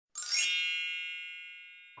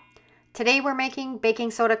Today we're making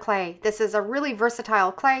baking soda clay. This is a really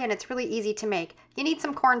versatile clay and it's really easy to make. You need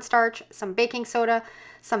some cornstarch, some baking soda,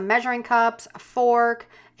 some measuring cups, a fork,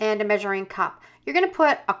 and a measuring cup. You're going to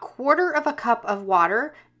put 1/4 cup of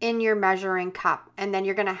water in your measuring cup, and then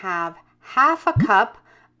you're going to have 1/2 cup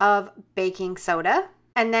of baking soda,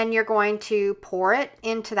 and then you're going to pour it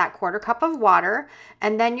into that 1/4 cup of water,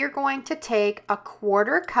 and then you're going to take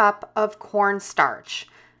 1/4 cup of cornstarch.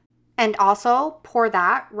 And also pour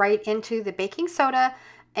that right into the baking soda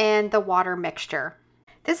and the water mixture.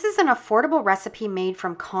 This is an affordable recipe made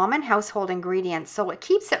from common household ingredients, so it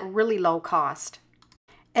keeps it really low cost.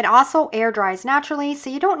 It also air dries naturally, so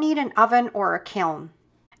you don't need an oven or a kiln.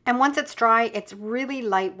 And once it's dry, it's really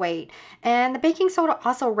lightweight. And the baking soda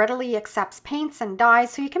also readily accepts paints and dyes,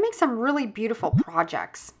 so you can make some really beautiful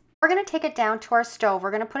projects. We're going to take it down to our stove.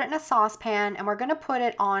 We're going to put it in a saucepan and we're going to put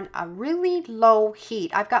it on a really low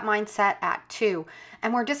heat. I've got mine set at 2,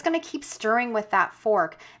 and we're just going to keep stirring with that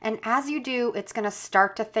fork. And as you do, it's going to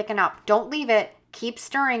start to thicken up. Don't leave it. Keep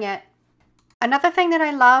stirring it. Another thing that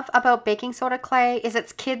I love about baking soda clay is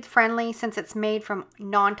it's kid friendly since it's made from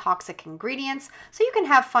non-toxic ingredients, so you can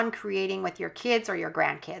have fun creating with your kids or your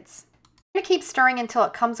grandkids. You're going to keep stirring until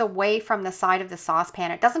it comes away from the side of the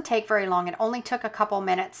saucepan. It doesn't take very long. It only took a couple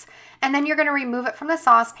minutes. And then you're going to remove it from the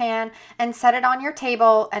saucepan and set it on your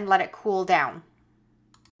table and let it cool down.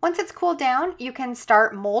 Once it's cooled down, you can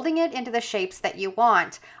start molding it into the shapes that you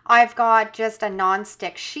want. I've got just a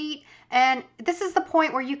non-stick sheet, and this is the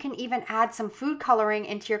point where you can even add some food coloring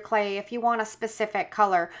into your clay if you want a specific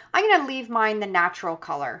color. I'm going to leave mine the natural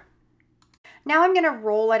color. Now I'm going to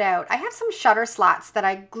roll it out. I have some shutter slats that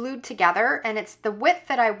I glued together, and it's the width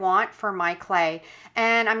that I want for my clay.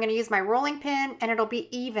 And I'm going to use my rolling pin, and it'll be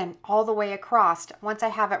even all the way across. Once I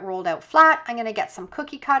have it rolled out flat, I'm going to get some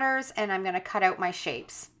cookie cutters and I'm going to cut out my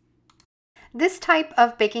shapes. This type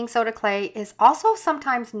of baking soda clay is also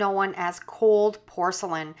sometimes known as cold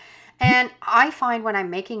porcelain. And I find when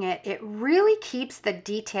I'm making it, it really keeps the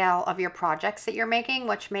detail of your projects that you're making,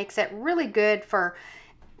 which makes it really good for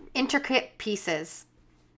intricate pieces.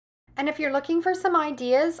 And if you're looking for some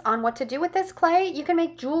ideas on what to do with this clay, you can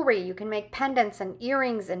make jewelry, you can make pendants and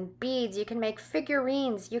earrings and beads, you can make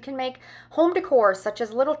figurines, you can make home decor such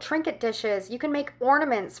as little trinket dishes, you can make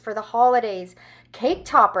ornaments for the holidays, cake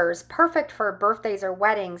toppers, perfect for birthdays or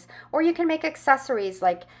weddings, or you can make accessories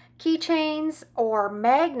like keychains or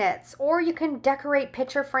magnets, or you can decorate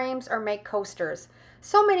picture frames or make coasters.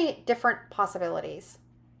 So many different possibilities.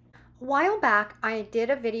 A while back, I did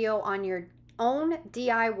a video on your own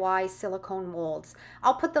DIY silicone molds.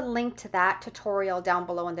 I'll put the link to that tutorial down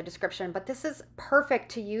below in the description, but this is perfect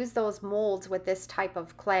to use those molds with this type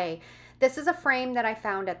of clay. This is a frame that I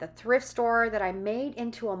found at the thrift store that I made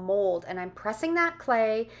into a mold, and I'm pressing that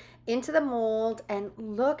clay into the mold, and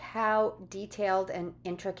look how detailed and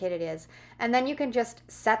intricate it is. And then you can just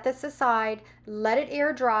set this aside, let it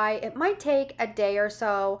air dry. It might take a day or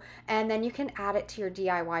so, and then you can add it to your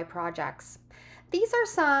DIY projects. These are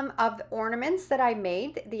some of the ornaments that I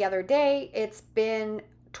made the other day. It's been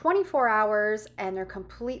 24 hours and they're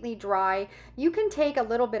completely dry. You can take a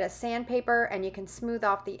little bit of sandpaper and you can smooth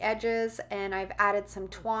off the edges, and I've added some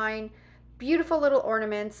twine. Beautiful little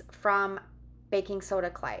ornaments from baking soda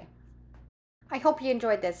clay. I hope you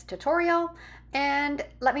enjoyed this tutorial, and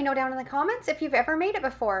let me know down in the comments if you've ever made it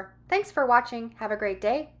before. Thanks for watching. Have a great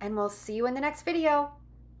day, and we'll see you in the next video.